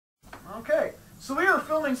Okay, so we are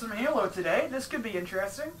filming some Halo today. This could be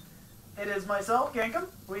interesting. It is myself, Gankom.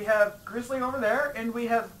 We have Grizzly over there, and we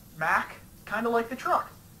have Mac, kind of like the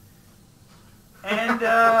truck. And,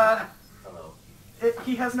 Hello.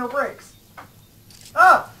 he has no brakes.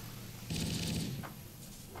 Ah!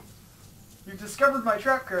 You've discovered my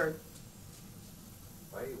trap card.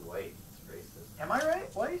 Why are you white? It's racist. Am I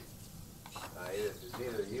right? White? It's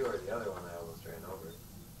either you or the other one I almost ran over.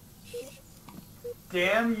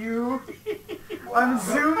 Damn you. I'm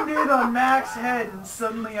zoomed in on Mac's head, and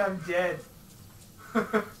suddenly I'm dead.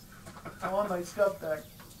 I want my stuff back.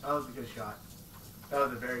 That was a good shot. That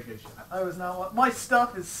was a very good shot. I was not. My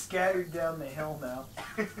stuff is scattered down the hill now.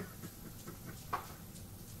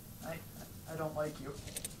 I don't like you.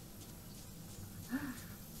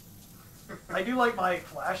 I do like my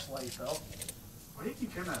flashlight though. Why do you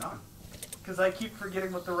keep turning that on? Because I keep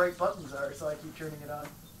forgetting what the right buttons are, so I keep turning it on.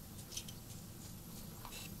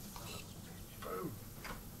 Boom.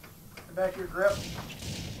 And back to your grip.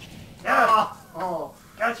 Yeah! Oh.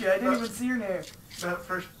 Gotcha, I didn't even see your name. That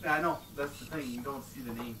first, I know, that's the thing, you don't see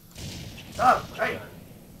the name. Oh! Hey!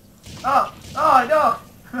 Oh! Oh, no!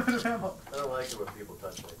 I'm out of ammo. I don't like it when people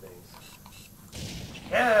touch my things.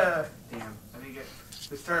 Yeah! Damn, I think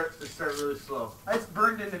they start really slow. I just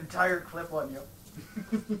burned an entire clip on you.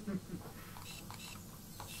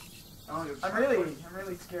 I'm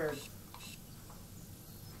really scared.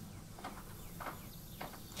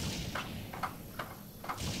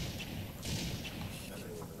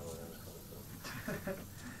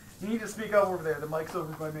 You need to speak up over there. The mic's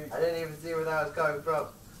over by me. I didn't even see where that was coming from.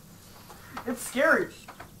 It's scary.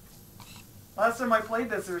 Last time I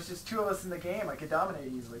played this, there was just two of us in the game. I could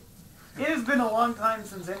dominate easily. It has been a long time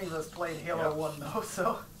since any of us played Halo 1, though,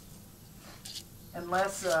 so...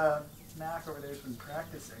 Unless Mac over there's been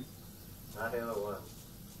practicing. Not Halo 1.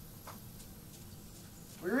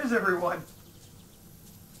 Where is everyone?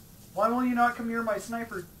 Why will you not come near my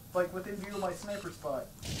sniper, like within view of my sniper spot?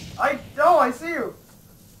 Oh, I see you!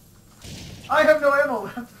 I have no ammo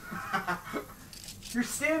left. You're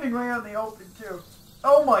standing right on the open, too.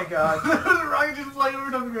 Oh my god. The rocket just flying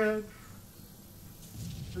over top of your head.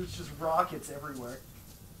 There's just rockets everywhere.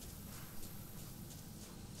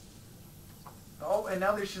 Oh, and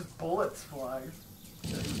now there's just bullets flying.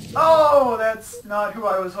 Oh, that's not who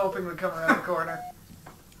I was hoping would come around the corner.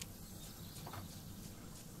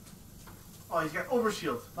 Oh, he's got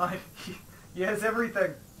overshield. He has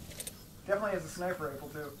everything. Definitely has a sniper rifle,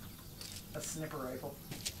 too. A snipper rifle.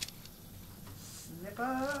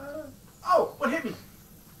 Snipper! Oh, what hit me?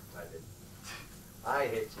 I did. I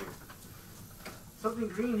hit you. Something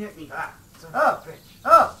green hit me. Ah, son Ah! of a bitch.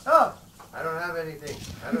 Ah! Ah! I don't have anything.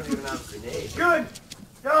 I don't even have grenades. Good!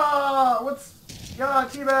 Ah! What's... Yeah,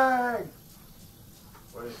 teabag!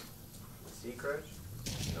 What is... Sea Crouch?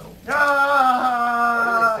 No. Why do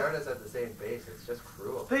Ah! they start us at the same base? It's just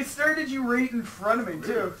cruel. They started you right in front of me,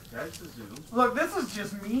 too. That's the zoom. Look, this is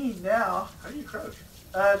just mean now. How do you crouch?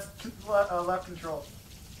 It's left control.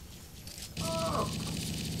 Oh!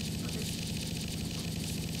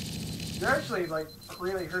 You're actually, like,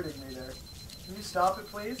 really hurting me there. Can you stop it,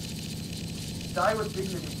 please? Die with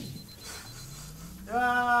dignity.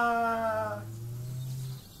 Ah!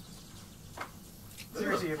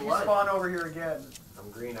 Seriously, if you spawn over here again... I'm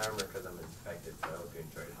green armor because I'm infected, so I hope you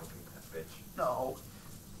enjoyed helping that bitch. No.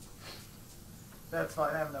 That's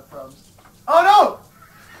fine, I have enough problems. Oh no!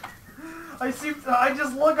 I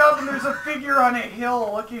just look up and there's a figure on a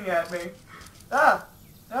hill looking at me. Ah!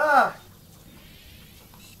 Ah!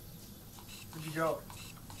 Where'd you go?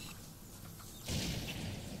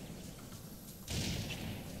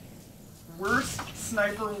 Worst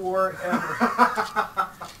sniper war ever.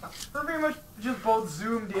 We're pretty much just both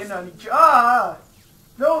zoomed in on each other. Ah!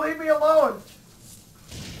 No, leave me alone!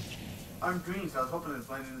 I'm green, so I was hoping to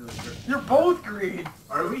blend into the script. You're both green!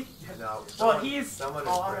 Are we? No. Well, he's... Someone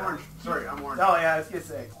Oh, is I'm brown. orange. Sorry, I'm orange. Oh yeah, I was gonna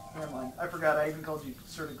say. Never mind. I forgot I even called you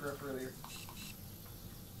sort of grip earlier.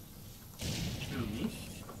 Who, me?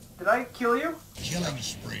 Did I kill you? Killing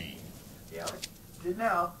spree. Yeah. Did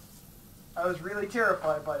now. I was really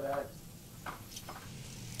terrified by that.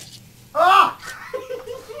 Ah!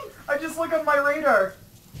 I just look on my radar.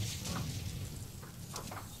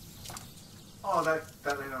 Oh, that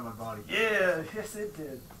landed on my body. Yeah, yes it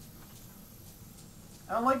did.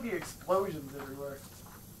 I don't like the explosions everywhere.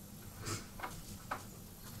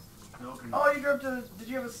 No green. Oh, you dropped a... Did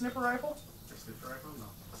you have a snipper rifle? A sniffer rifle? No.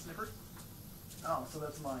 A snipper? Oh, so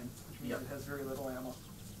that's mine, which means Yep. it has very little ammo.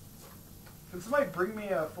 Can somebody bring me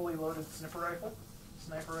a fully loaded snipper rifle?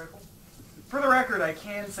 Sniper rifle? For the record, I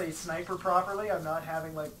can say sniper properly. I'm not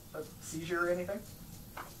having, like, a seizure or anything.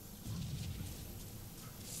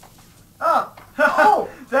 Ah! Oh!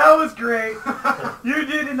 That was great! You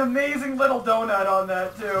did an amazing little donut on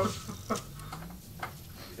that, too.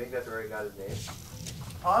 You think that's where he got his name?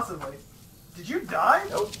 Possibly. Did you die?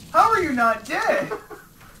 Nope. How are you not dead?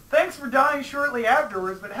 Thanks for dying shortly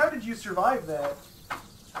afterwards, but how did you survive that?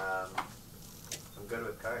 I'm good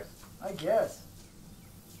with cars. I guess.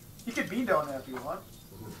 You could be donut if you want.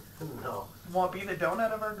 No. Want to be the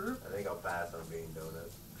donut of our group? I think I'll pass on being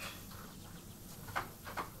donut.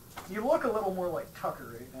 You look a little more like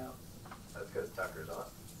Tucker right now. That's because Tucker's on.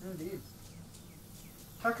 Indeed.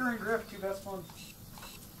 Tucker and Griff, two best ones.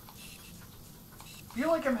 Feel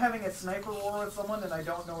like I'm having a sniper war with someone and I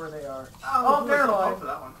don't know where they are. Oh, never mind. For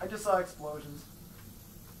that one. I just saw explosions.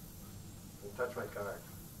 Don't touch my car.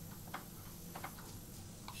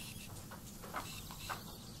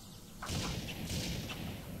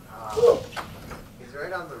 Oh, he's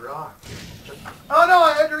right on the rock. Oh no,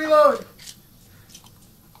 I had to reload!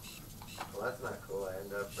 Well, that's not cool. I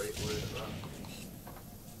end up right where the rock.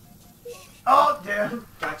 Oh, damn.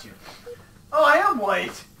 Got you. Oh, I am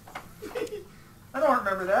white. I don't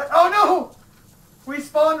remember that. Oh no! We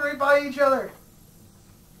spawned right by each other.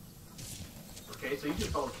 Okay, so you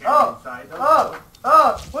just followed Karen inside.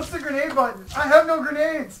 What's the grenade button? I have no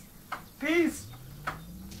grenades. Peace.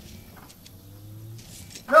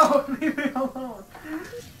 No, leave me alone.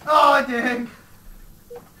 Oh, dang.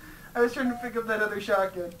 I was trying to pick up that other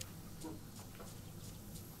shotgun.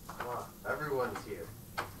 Come on, everyone's here.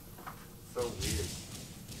 So weird.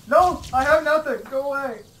 No, I have nothing. Go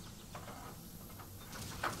away.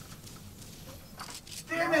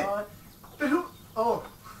 Damn it! But who? Oh,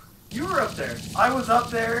 you were up there. I was up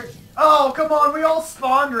there. Oh, come on. We all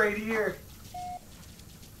spawned right here.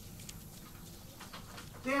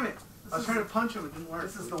 Damn it! I was trying to punch him. It didn't work.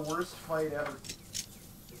 This is the worst fight ever.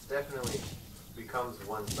 It definitely becomes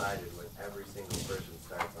one-sided when every single person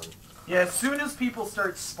starts on. Yeah, as soon as people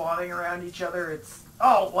start spawning around each other, it's...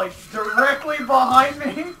 Oh, like directly behind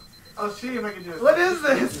me? I'll see if I can do it. What is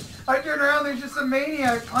this? I turn around, there's just a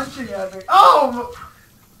maniac punching at me. Oh!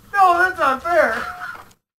 No, that's not fair.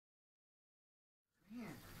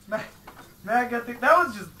 Matt got the... That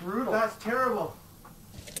was just brutal. That's terrible.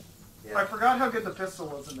 Yeah, I forgot how good the pistol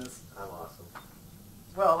was in this. I'm awesome.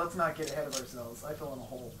 Well, let's not get ahead of ourselves. I fell in a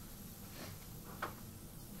hole.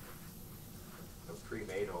 A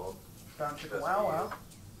pre-made hole. Found chicka Just wow for wow. you.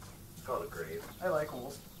 It's called a grave. I like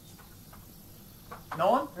holes.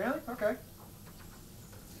 No one? Really? Okay.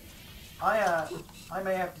 I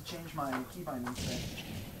may have to change my key binding today.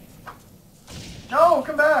 No,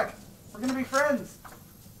 come back! We're gonna be friends!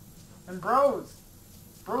 And bros!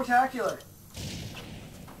 Brotacular!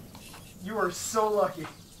 You are so lucky.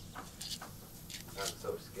 I'm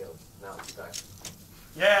so skilled. Now I'm stuck.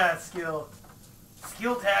 Yeah, skill.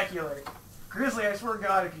 Skill-tacular. Grizzly, I swear to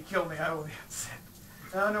God, if you kill me, I will be upset.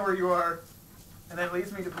 I don't know where you are. And that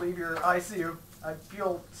leads me to believe you're... I see you. I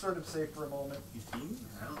feel sort of safe for a moment. You see me?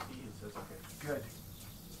 I don't see you, so it's okay. Good.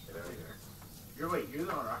 Get out of here. You're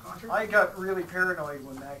the rocket launcher? I got really paranoid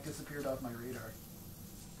when Mac disappeared off my radar.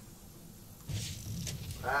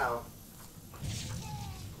 Wow.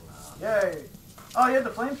 Yay! Oh, you had the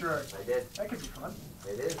flamethrower. I did. That could be fun.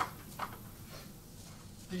 It is.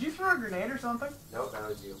 Did you throw a grenade or something? Nope, that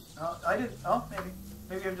was you. I did. Oh, maybe.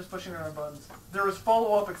 Maybe I'm just pushing the wrong buttons. There was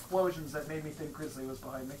follow-up explosions that made me think Grizzly was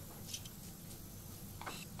behind me.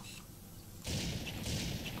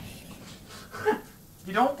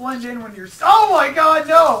 You don't blend in when you're... Oh my God,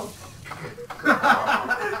 no!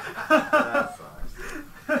 That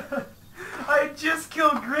sucks. I had just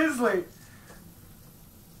killed Grizzly.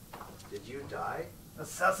 Did you die?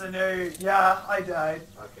 Assassinate. Yeah, I died.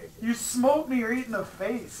 Okay. You smoked me right in the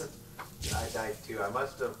face. I died too. I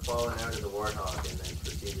must have fallen out of the warthog and then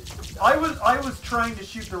proceeded to die. I was trying to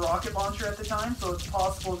shoot the rocket launcher at the time, so it's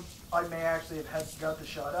possible I may actually have got the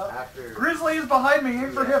shot out. After... Grizzly is behind me.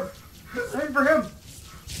 Aim for him. Aim for him.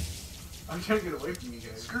 I'm trying to get away from you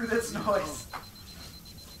guys. Screw this noise.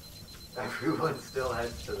 Everyone still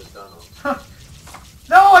heads to the tunnel.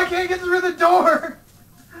 No, I can't get through the door.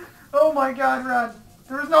 Oh my God, run.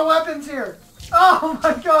 There's no weapons here. Oh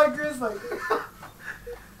my God, Grizzly.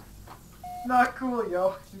 Not cool,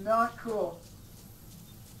 yo. Not cool.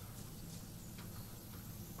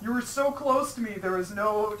 You were so close to me, there was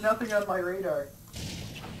nothing on my radar.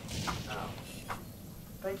 Oh.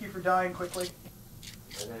 Thank you for dying quickly.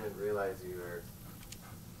 I didn't realize you were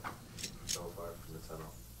so far from the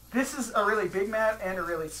tunnel. This is a really big map and a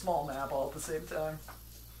really small map all at the same time.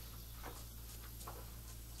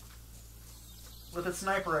 With a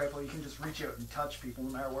sniper rifle, you can just reach out and touch people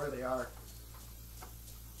no matter where they are.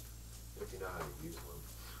 If you know how to use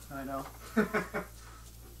one. I know.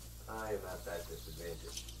 I am at that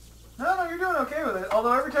disadvantage. No, you're doing okay with it.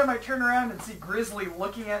 Although every time I turn around and see Grizzly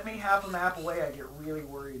looking at me half a map away, I get really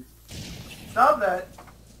worried. Stop that.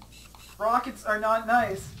 Rockets are not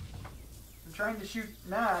nice. I'm trying to shoot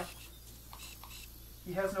Mac.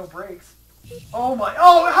 He has no brakes. Oh my...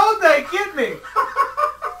 Oh, how'd that get me?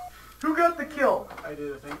 Who got the kill? I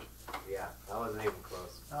did, I think. Yeah, that wasn't even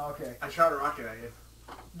close. Oh, okay. I shot a rocket at you.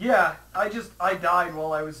 Yeah, I died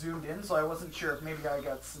while I was zoomed in, so I wasn't sure if maybe I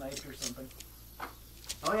got sniped or something.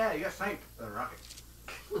 Oh yeah, you got sniped with a rocket.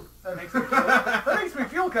 That makes me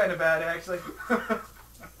feel kind of bad, actually.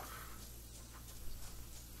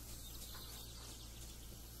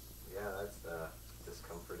 Yeah, that's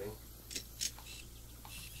discomforting.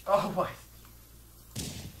 Oh my...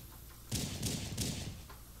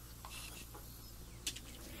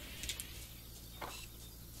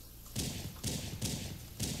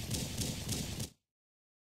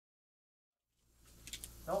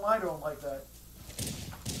 No, I don't like that.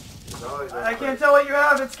 There's always I can't tell what you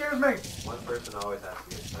have, it scares me. one person always has to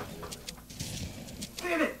get stuck in it.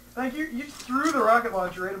 Damn it! Thank you. You threw the rocket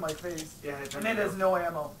launcher right in my face. Yeah, And it has no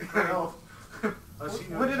ammo. I know.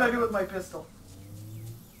 What did I do with my pistol?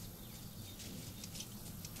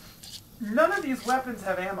 None of these weapons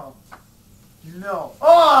have ammo. No.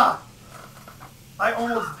 Ah! I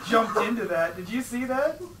almost jumped into that. Did you see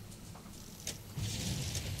that?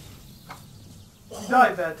 You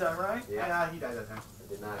died that time, right? Yeah. Yeah, he died that time. I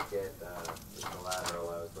did not get the collateral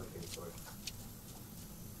I was looking for.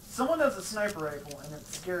 Someone has a sniper rifle, and it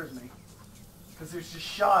scares me. Because there's just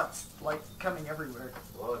shots, like, coming everywhere.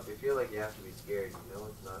 Well, if you feel like you have to be scared, you know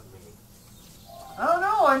it's not me. I don't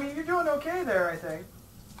know. I mean, you're doing okay there, I think.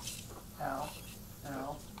 Ow.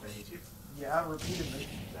 Ow. I hate you. Yeah, repeatedly.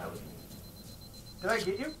 That was me. Did I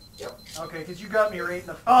get you? Yep. Okay, because you got me right in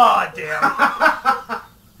the... Aw, damn.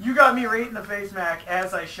 You got me right in the face, Mac,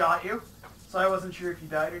 as I shot you. So I wasn't sure if you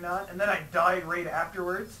died or not. And then I died right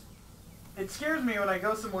afterwards. It scares me when I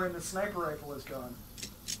go somewhere and the sniper rifle is gone.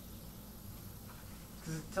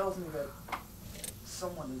 Because it tells me that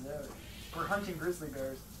someone is out. We're hunting grizzly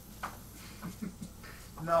bears.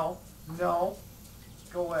 No. No.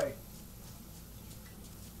 Go away.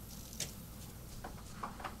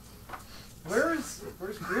 Where's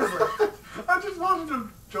Grizzly? I just wanted to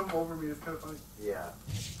jump over me. It's kind of funny. Yeah.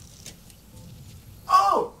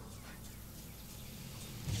 Oh!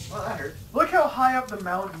 Well, that hurt. Look how high up the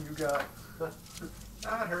mountain you got.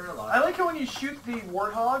 That hurt a lot. I like how when you shoot the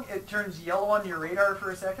warthog, it turns yellow on your radar for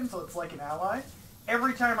a second, so it's like an ally.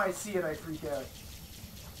 Every time I see it, I freak out.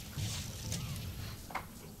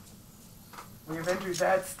 We have entered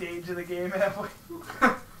that stage of the game, have we?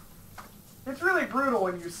 It's really brutal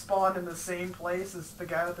when you spawn in the same place as the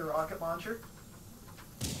guy with the rocket launcher.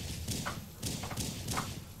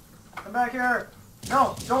 Come back here!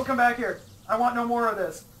 No, don't come back here! I want no more of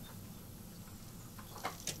this.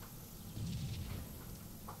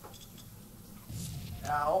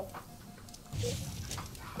 Ow.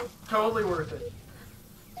 Totally worth it.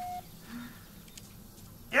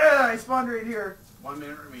 Yeah, I spawned right here. 1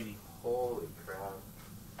 minute remaining. Holy crap.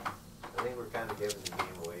 I think we're kind of giving the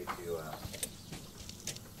game away to,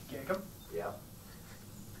 Gankom. yeah. I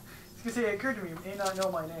was gonna say, it occurred to me, you may not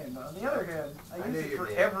know my name, but on the other hand, I knew use it your for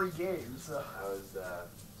name. every game, so... I was,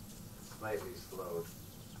 slightly slowed.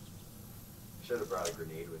 Should have brought a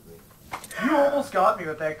grenade with me. You almost got me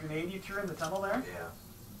with that grenade you threw in the tunnel there. Yeah.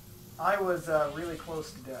 I was really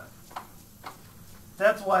close to death.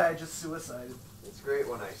 That's why I just suicided. It's great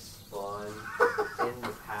when I spawn in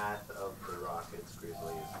the path of the rockets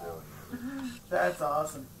Grizzly is throwing at me. That's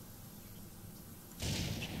awesome.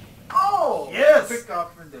 Oh! Yes! Picked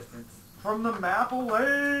off from distance. From the map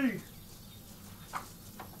away!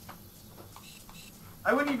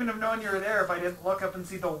 I wouldn't even have known you were there if I didn't look up and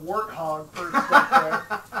see the warthog perched up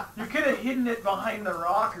there. You could have hidden it behind the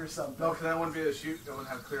rock or something. No, because I wouldn't be able to shoot. I wouldn't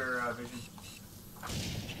have clear vision.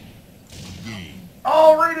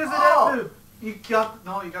 Oh, right as it Oh! ended! You got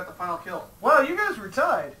the final kill. Well, you guys were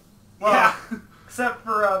tied. Well, Yeah. except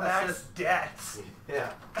for That's Mac's deaths.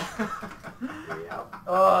 Yeah. Yep.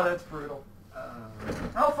 Oh, that's brutal. Uh,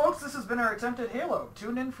 Well, folks, this has been our attempt at Halo.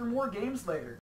 Tune in for more games later.